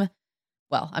same,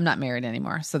 well, I'm not married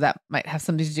anymore, so that might have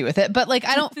something to do with it. But like,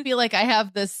 I don't feel like I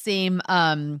have the same,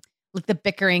 like the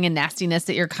bickering and nastiness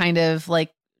that you're kind of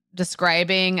like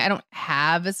describing. I don't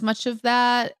have as much of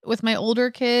that with my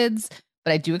older kids,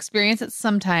 but I do experience it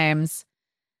sometimes.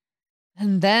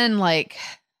 And then like,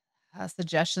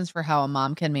 suggestions for how a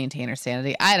mom can maintain her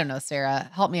sanity. I don't know, Sarah,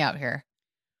 help me out here.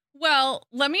 Well,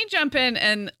 let me jump in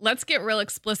and let's get real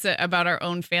explicit about our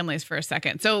own families for a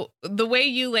second. So the way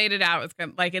you laid it out was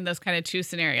kind of like in those kind of two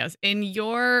scenarios.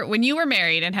 When you were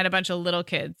married and had a bunch of little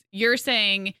kids, you're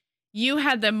saying you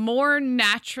had the more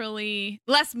naturally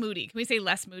less moody. Can we say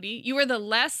less moody? You were the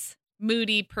less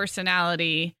moody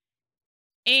personality,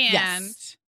 and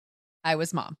yes. I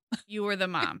was mom. You were the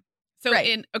mom. So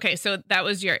right. So that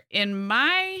was in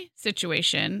my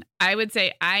situation, I would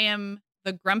say I am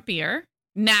the grumpier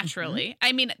naturally.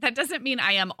 I mean, that doesn't mean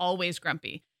I am always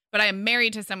grumpy, but I am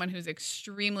married to someone who's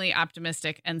extremely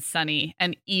optimistic and sunny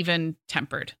and even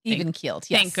tempered. Even keeled.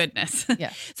 Yes. Thank goodness.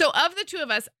 Yeah. So of the two of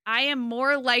us, I am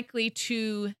more likely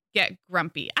to get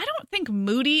grumpy. I don't think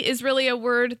moody is really a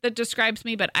word that describes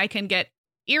me, but I can get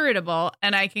irritable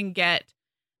and I can get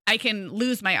I can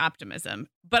lose my optimism,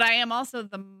 but I am also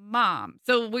the mom.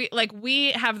 So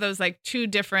we have those like two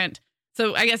different.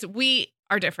 So I guess we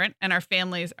are different and our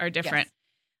families are different.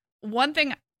 Yes. One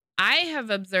thing I have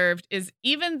observed is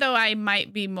even though I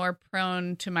might be more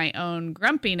prone to my own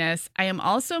grumpiness, I am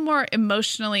also more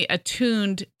emotionally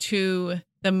attuned to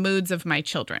the moods of my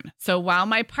children. So while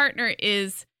my partner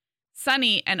is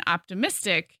sunny and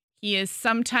optimistic, he is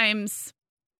sometimes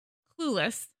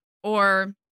clueless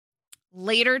or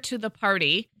later to the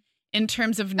party in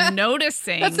terms of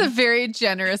noticing. That's a very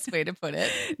generous way to put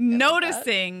it.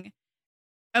 Noticing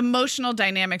emotional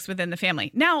dynamics within the family.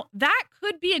 Now, that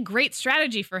could be a great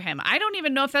strategy for him. I don't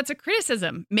even know if that's a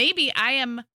criticism. Maybe I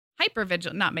am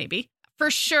hypervigilant. Not maybe.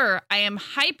 For sure, I am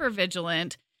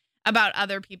hypervigilant about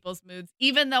other people's moods,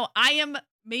 even though I am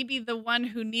maybe the one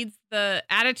who needs the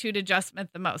attitude adjustment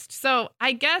the most. So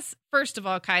I guess, first of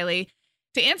all, Kylie,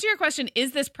 to answer your question,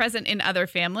 is this present in other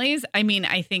families? I mean,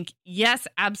 I think, yes,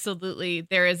 absolutely.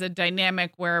 There is a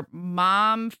dynamic where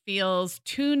mom feels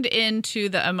tuned into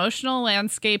the emotional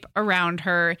landscape around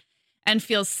her and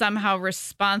feels somehow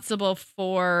responsible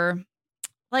for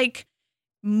like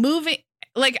moving.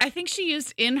 Like, I think she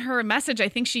used in her message, I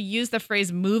think she used the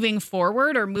phrase moving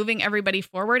forward or moving everybody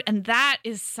forward. And that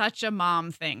is such a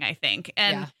mom thing, I think.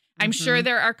 And I'm sure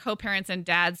there are co-parents and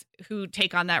dads who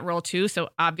take on that role too. So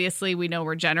obviously we know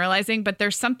we're generalizing, but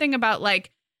there's something about like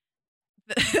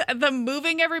the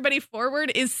moving everybody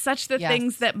forward is such the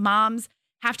things that moms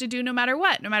have to do no matter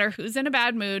what, no matter who's in a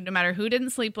bad mood, no matter who didn't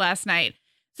sleep last night.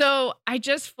 So I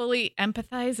just fully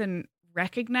empathize and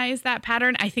recognize that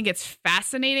pattern. I think it's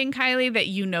fascinating, Kylie, that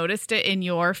you noticed it in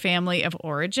your family of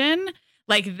origin.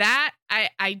 Like that,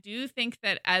 I do think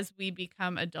that as we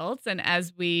become adults and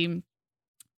as we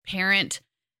parent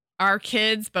our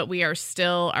kids, but we are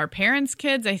still our parents'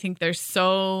 kids, I think there's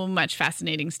so much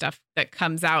fascinating stuff that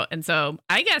comes out. And so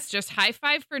I guess just high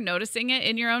five for noticing it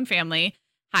in your own family.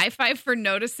 High five for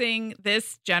noticing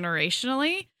this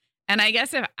generationally. And I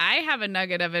guess if I have a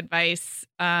nugget of advice,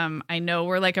 I know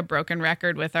we're like a broken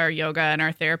record with our yoga and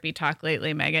our therapy talk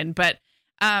lately, Megan, but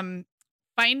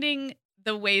finding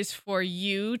the ways for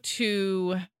you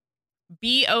to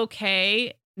be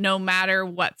okay no matter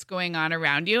what's going on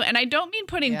around you. And I don't mean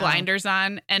putting blinders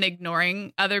on and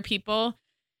ignoring other people,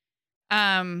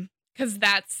 because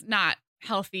that's not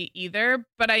healthy either.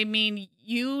 But I mean,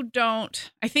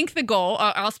 I think the goal,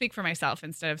 I'll speak for myself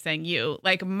instead of saying you,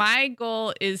 like my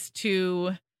goal is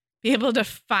to be able to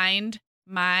find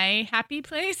my happy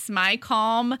place, my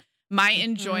calm, my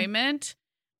enjoyment,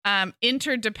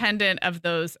 interdependent of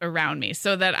those around me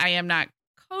so that I am not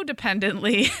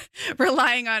codependently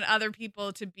relying on other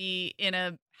people to be in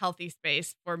a healthy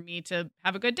space for me to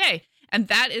have a good day. And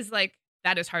that is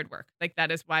hard work. Like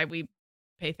that is why we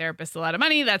pay therapists a lot of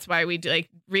money. That's why we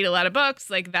read a lot of books.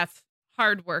 Like that's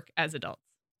hard work as adults.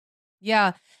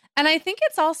 Yeah. And I think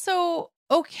it's also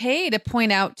okay to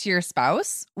point out to your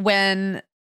spouse when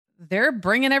they're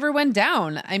bringing everyone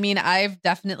down. I mean, I've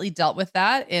definitely dealt with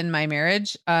that in my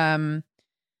marriage, where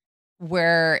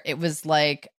it was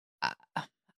like,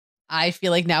 I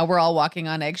feel like now we're all walking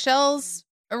on eggshells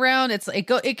around.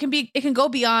 It can go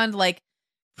beyond like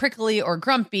prickly or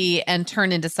grumpy and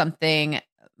turn into something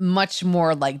much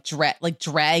more like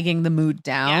dragging the mood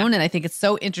down. And I think it's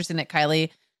so interesting that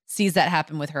Kylie sees that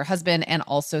happen with her husband and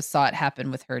also saw it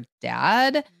happen with her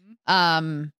dad.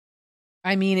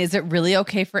 I mean, is it really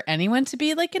okay for anyone to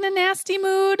be like in a nasty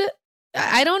mood?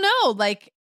 I don't know.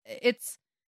 Like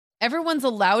everyone's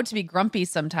allowed to be grumpy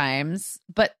sometimes,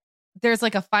 but there's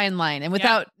like a fine line. And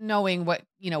without knowing what,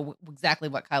 exactly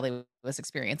what Kylie was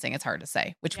experiencing, it's hard to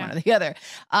say which one or the other.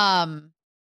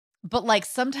 But like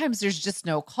sometimes there's just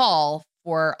no call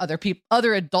for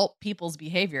other adult people's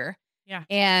behavior. Yeah.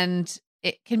 And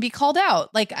it can be called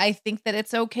out. Like, I think that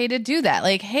it's okay to do that.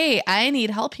 Like, hey, I need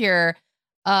help here.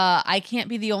 I can't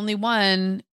be the only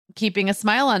one keeping a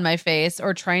smile on my face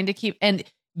or trying to and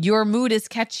your mood is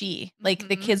catchy. Like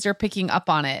the kids are picking up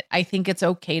on it. I think it's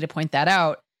okay to point that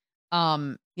out.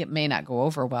 It may not go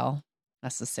over well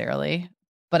necessarily,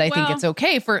 but I think it's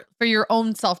okay for your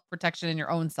own self-protection and your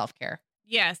own self-care.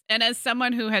 Yes. And as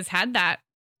someone who has had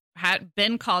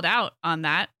been called out on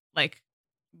that, like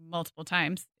multiple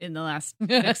times in the last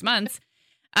 6 months,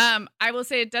 I will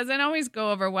say it doesn't always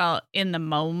go over well in the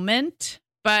moment,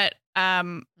 but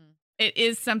it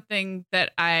is something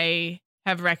that I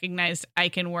have recognized I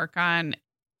can work on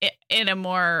in a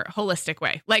more holistic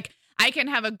way. Like I can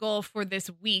have a goal for this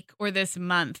week or this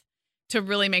month to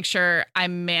really make sure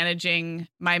I'm managing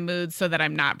my mood so that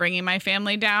I'm not bringing my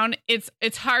family down. It's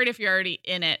hard if you're already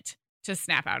in it to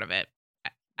snap out of it,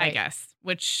 I guess,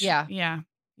 which, yeah.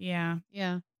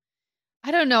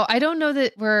 I don't know. I don't know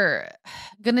that we're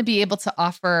going to be able to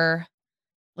offer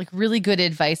like really good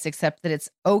advice, except that it's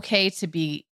okay to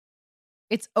be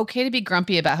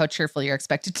grumpy about how cheerful you're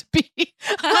expected to be.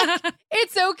 Like,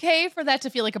 it's okay for that to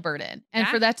feel like a burden and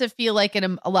for that to feel like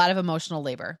a lot of emotional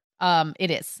labor.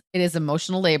 It is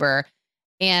emotional labor.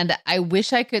 And I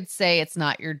wish I could say it's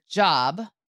not your job.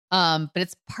 But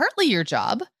it's partly your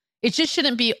job. It just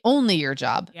shouldn't be only your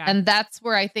job. Yeah. And that's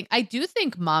where I do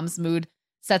think mom's mood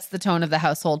sets the tone of the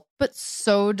household, but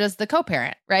so does the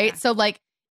co-parent, right? Yeah. So like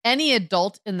any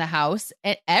adult in the house,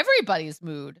 and everybody's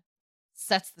mood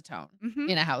sets the tone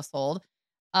in a household.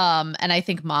 And I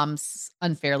think moms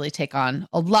unfairly take on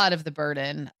a lot of the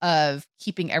burden of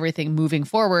keeping everything moving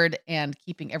forward and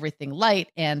keeping everything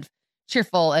light and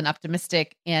cheerful and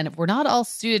optimistic. And we're not all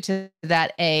suited to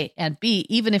that, A, and B,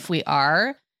 even if we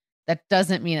are, that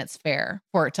doesn't mean it's fair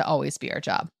for it to always be our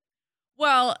job.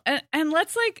 Well, and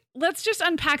let's just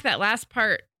unpack that last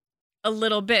part a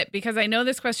little bit, because I know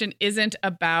this question isn't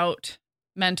about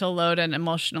mental load and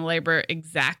emotional labor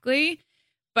exactly,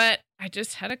 but I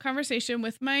just had a conversation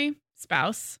with my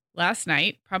spouse last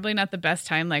night, probably not the best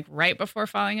time, like right before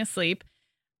falling asleep,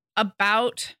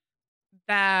 about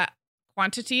that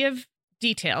quantity of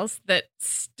details that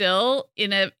still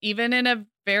even in a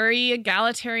very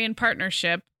egalitarian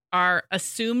partnership are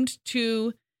assumed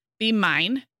to be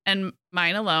mine and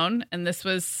mine alone. And this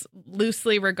was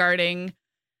loosely regarding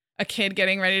a kid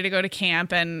getting ready to go to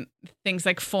camp and things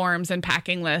like forms and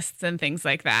packing lists and things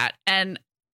like that. And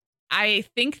I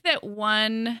think that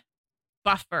one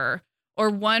buffer or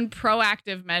one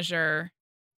proactive measure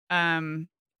in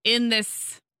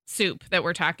this soup that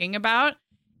we're talking about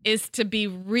is to be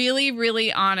really,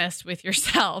 really honest with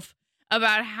yourself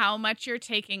about how much you're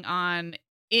taking on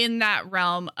in that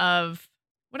realm of,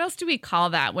 what else do we call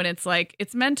that when it's like,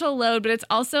 it's mental load, but it's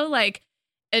also like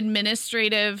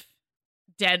administrative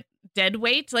dead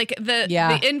weight, like the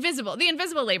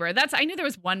invisible labor. I knew there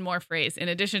was one more phrase in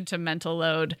addition to mental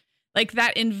load, like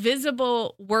that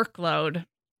invisible workload.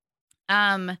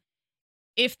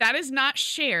 If that is not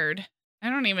shared, I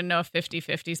don't even know if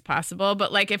 50-50 is possible,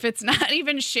 but like if it's not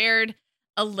even shared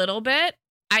a little bit,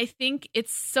 I think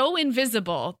it's so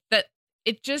invisible that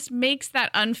it just makes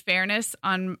that unfairness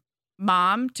on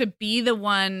mom to be the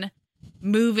one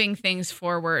moving things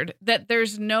forward, that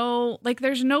there's no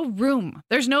room.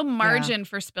 There's no margin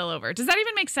for spillover. Does that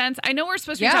even make sense? I know we're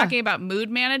supposed to be talking about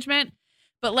mood management,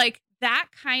 but like that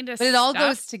kind of stuff. But it all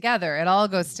goes together. It all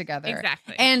goes together.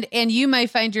 Exactly. And you may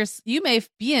you may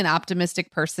be an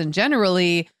optimistic person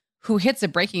generally who hits a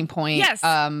breaking point. Yes.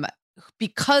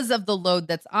 Because of the load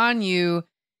that's on you.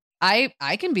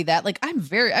 I can be that. Like I'm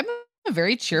a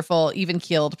very cheerful,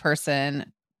 even-keeled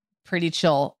person, pretty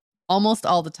chill almost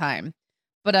all the time.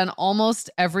 But on almost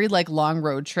every like long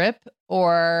road trip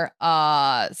or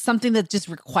something that just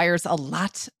requires a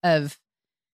lot of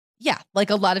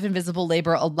invisible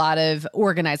labor, a lot of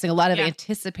organizing, a lot of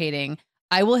anticipating,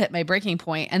 I will hit my breaking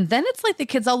point. And then it's like the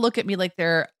kids all look at me like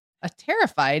they're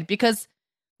terrified, because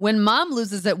when mom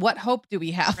loses it, what hope do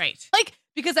we have? Right. Like,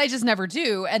 because I just never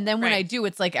do. And then when I do,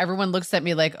 it's like everyone looks at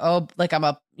me like, oh, like I'm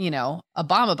a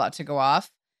bomb about to go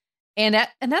off. And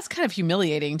that's kind of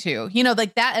humiliating too,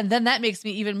 like that. And then that makes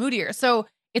me even moodier. So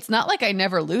it's not like I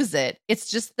never lose it. It's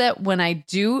just that when I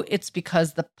do, it's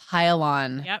because the pile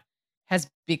on has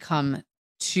become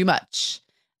too much.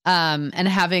 And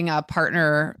having a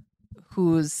partner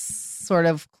who's sort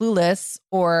of clueless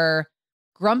or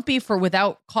grumpy for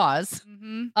without cause,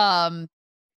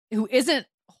 who isn't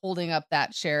holding up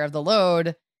that share of the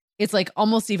load, it's like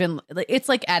almost even, it's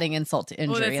like adding insult to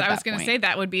injury. I was going to say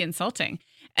that would be insulting.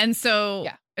 And so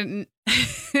in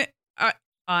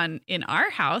our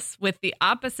house with the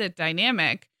opposite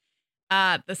dynamic,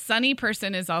 the sunny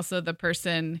person is also the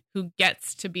person who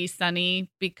gets to be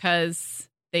sunny because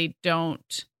they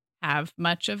don't have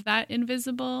much of that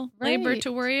invisible labor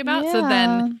to worry about. So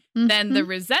then the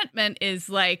resentment is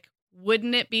like,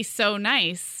 wouldn't it be so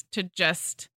nice to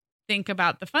just think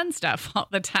about the fun stuff all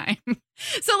the time?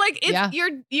 So like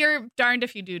you're darned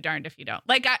if you do, darned if you don't.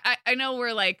 Like I know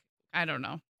we're like, I don't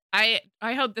know. I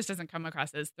hope this doesn't come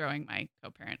across as throwing my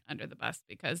co-parent under the bus,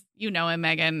 because you know him,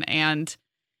 Megan, and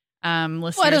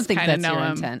listeners I don't think kind of that's know your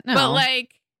him. intent. No. But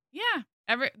like,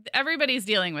 everybody's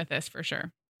dealing with this for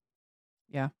sure.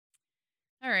 Yeah.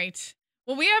 All right.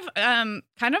 Well, we have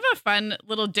kind of a fun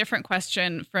little different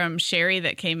question from Sherry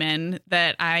that came in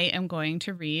that I am going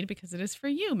to read because it is for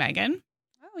you, Megan.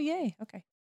 Oh, yay. Okay.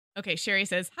 Okay, Sherry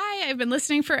says, hi, I've been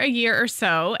listening for a year or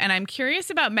so, and I'm curious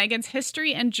about Megan's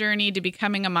history and journey to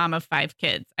becoming a mom of 5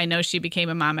 kids. I know she became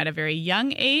a mom at a very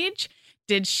young age.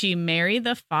 did she marry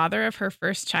the father of her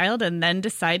first child and then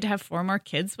decide to have 4 more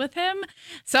kids with him?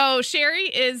 So Sherry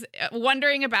is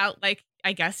wondering about, like,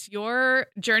 I guess your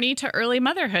journey to early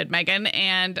motherhood, Megan.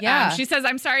 And she says,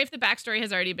 I'm sorry if the backstory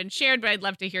has already been shared, but I'd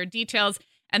love to hear details.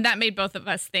 And that made both of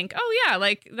us think, oh, yeah,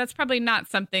 like that's probably not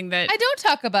something that I don't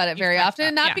talk about it very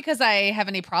often. Not because I have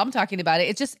any problem talking about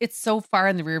it. It's so far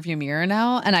in the rearview mirror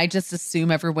now. And I just assume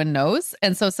everyone knows.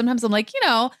 And so sometimes I'm like,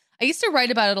 I used to write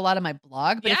about it a lot on my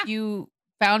blog. But if you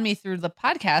found me through the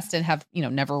podcast and have,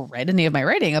 never read any of my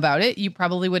writing about it, you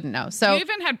probably wouldn't know. So you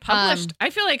even had published, I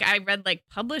feel like I read like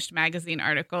published magazine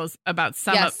articles about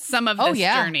some of this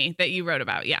journey that you wrote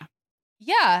about. Yeah.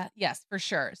 Yeah. Yes, for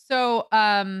sure. So,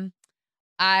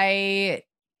 I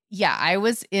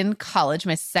was in college,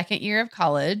 my second year of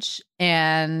college,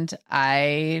 and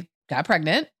I got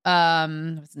pregnant. I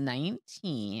was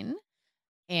 19,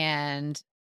 and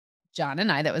John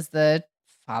and I, that was the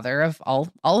father of all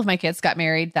of my kids, got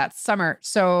married that summer.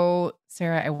 So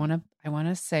Sarah, I want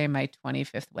to say my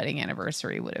 25th wedding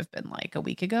anniversary would have been like a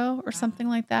week ago or something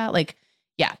like that. Like,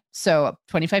 yeah. So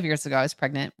 25 years ago, I was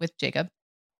pregnant with Jacob.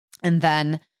 And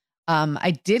then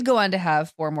I did go on to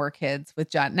have 4 more kids with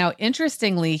John. Now,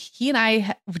 interestingly, he and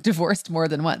I divorced more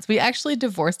than once. We actually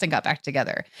divorced and got back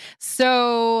together.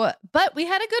 So, but we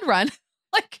had a good run.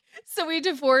 So we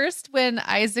divorced when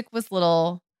Isaac was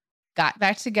little, got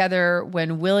back together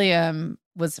when William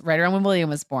was right around when William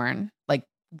was born, like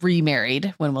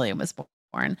remarried when William was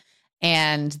born.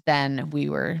 And then we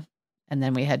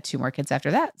had 2 more kids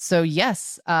after that. So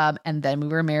yes. And then we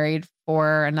were married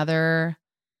for another,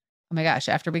 oh my gosh,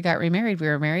 after we got remarried, we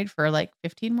were married for like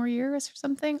 15 more years or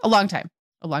something. A long time.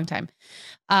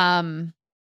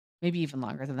 Maybe even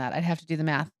longer than that. I'd have to do the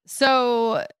math.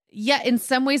 So yeah, in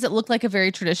some ways it looked like a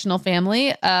very traditional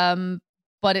family.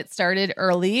 But it started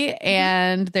early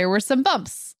and there were some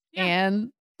bumps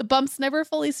and the bumps never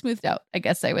fully smoothed out, I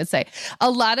guess I would say. A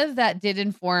lot of that did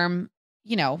inform,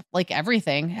 like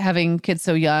everything, having kids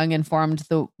so young informed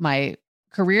my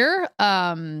career,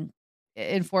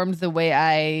 informed the way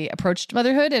I approached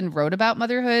motherhood and wrote about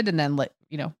motherhood, and then,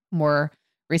 more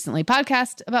recently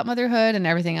podcast about motherhood and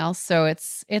everything else. So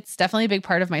it's definitely a big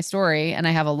part of my story. And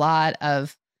I have a lot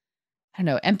of,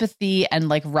 empathy and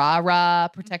like rah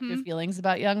protective feelings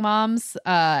about young moms.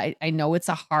 I know it's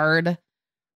a hard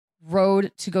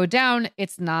road to go down.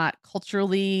 It's not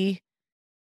culturally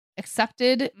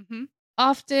accepted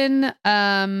often.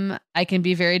 I can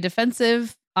be very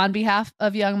defensive on behalf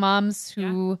of young moms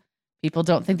who people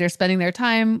don't think they're spending their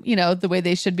time, the way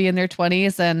they should be in their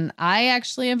 20s. And I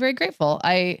actually am very grateful.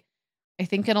 I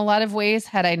think in a lot of ways,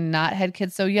 had I not had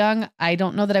kids so young, I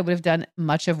don't know that I would have done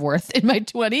much of worth in my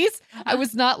 20s. I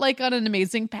was not like on an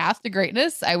amazing path to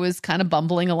greatness. I was kind of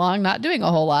bumbling along, not doing a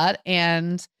whole lot.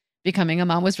 And becoming a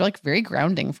mom was like very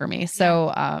grounding for me.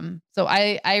 So, so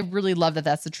I really love that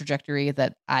that's the trajectory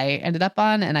that I ended up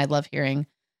on. And I love hearing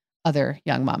other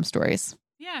young mom stories.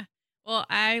 Yeah. Well,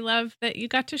 I love that you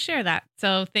got to share that.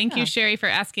 So thank you, Sherry, for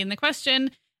asking the question.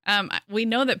 We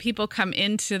know that people come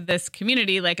into this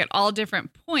community like at all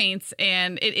different points,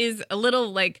 and it is a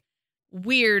little like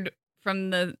weird from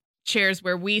the chairs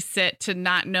where we sit to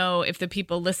not know if the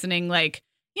people listening, like,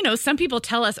 some people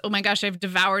tell us, oh my gosh, I've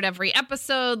devoured every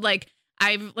episode.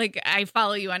 I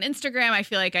follow you on Instagram. I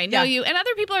feel like I know you, and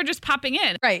other people are just popping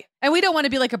in. Right. And we don't want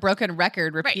to be like a broken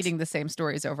record repeating the same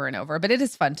stories over and over, but it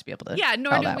is fun to be able to. Yeah.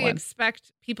 Nor do we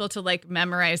expect people to like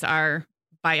memorize our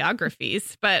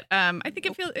biographies, but I think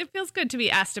it feels good to be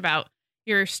asked about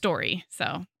your story.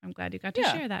 So I'm glad you got to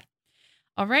share that.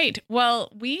 All right.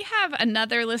 Well, we have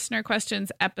another listener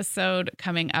questions episode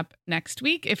coming up next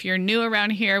week. If you're new around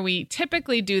here, we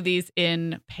typically do these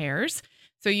in pairs.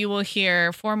 So you will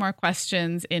hear 4 more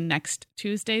questions in next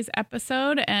Tuesday's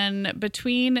episode. And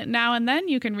between now and then,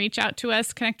 you can reach out to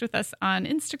us, connect with us on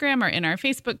Instagram or in our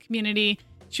Facebook community.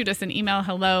 Shoot us an email,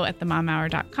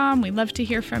 hello@themomhour.com. We'd love to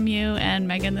hear from you. And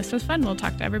Megan, this was fun. We'll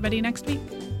talk to everybody next week.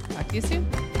 Talk to you soon.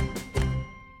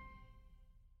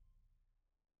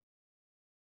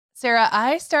 Sarah,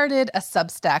 I started a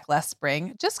Substack last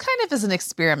spring, just kind of as an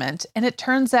experiment, and it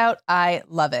turns out I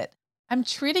love it. I'm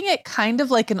treating it kind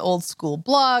of like an old school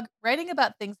blog, writing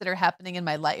about things that are happening in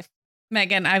my life.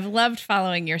 Megan, I've loved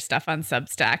following your stuff on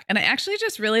Substack, and I actually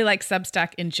just really like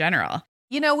Substack in general.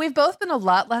 We've both been a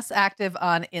lot less active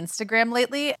on Instagram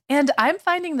lately, and I'm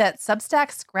finding that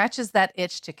Substack scratches that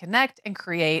itch to connect and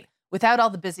create without all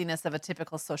the busyness of a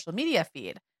typical social media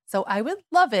feed. So I would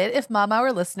love it if Mom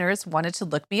Hour listeners wanted to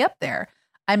look me up there.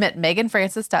 I'm at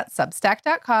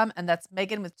meganfrancis.substack.com, and that's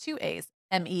Megan with 2 A's,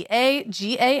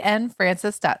 MEAGAN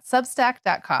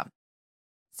Francis.substack.com.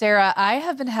 Sarah, I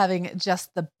have been having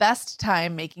just the best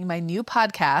time making my new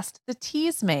podcast, The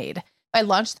Teas Made. I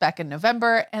launched back in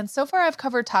November, and so far I've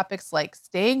covered topics like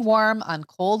staying warm on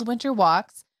cold winter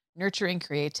walks, nurturing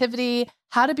creativity,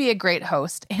 how to be a great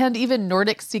host, and even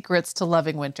Nordic secrets to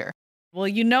loving winter. Well,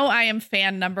 you know I am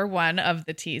fan number one of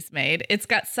The Teas Made. It's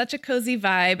got such a cozy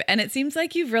vibe, and it seems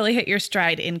like you've really hit your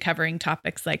stride in covering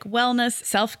topics like wellness,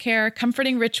 self-care,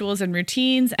 comforting rituals and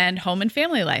routines, and home and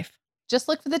family life. Just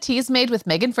look for The Teas Made with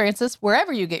Megan Francis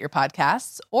wherever you get your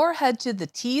podcasts, or head to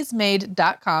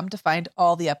theteasmade.com to find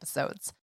all the episodes.